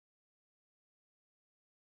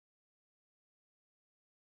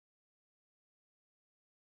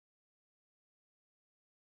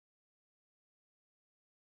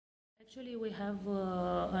Actually, we have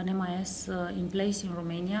an MIS in place in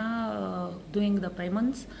Romania doing the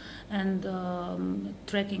payments and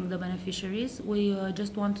tracking the beneficiaries. We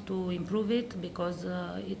just want to improve it because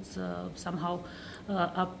it's somehow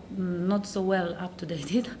not so well up to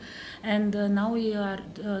date. And now we are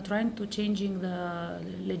trying to changing the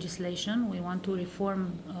legislation. We want to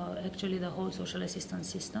reform actually the whole social assistance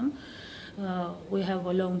system. We have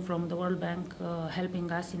a loan from the World Bank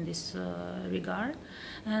helping us in this regard,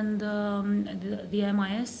 and the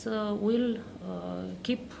MIS will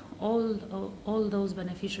keep all those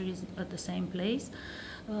beneficiaries at the same place,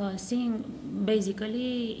 seeing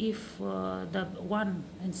basically if the one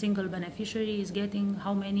and single beneficiary is getting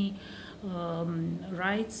how many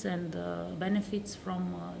rights and benefits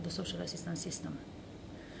from the social assistance system.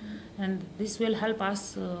 And this will help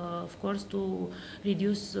us, of course, to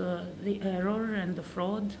reduce the error and the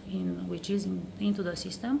fraud which is into the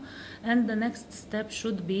system. And the next step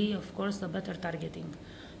should be, of course, the better targeting,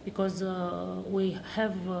 because we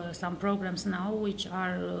have some programs now which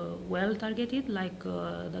are well targeted, like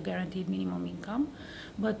the guaranteed minimum income,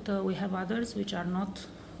 but we have others which are not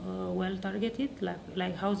well targeted,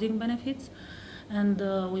 like housing benefits. And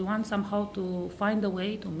we want somehow to find a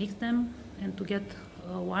way to mix them and to get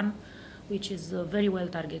one which is very well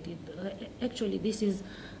targeted. Actually, this is,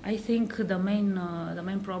 I think, the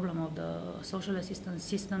main problem of the social assistance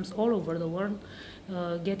systems all over the world,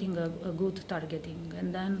 getting a good targeting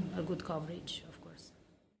and then a good coverage.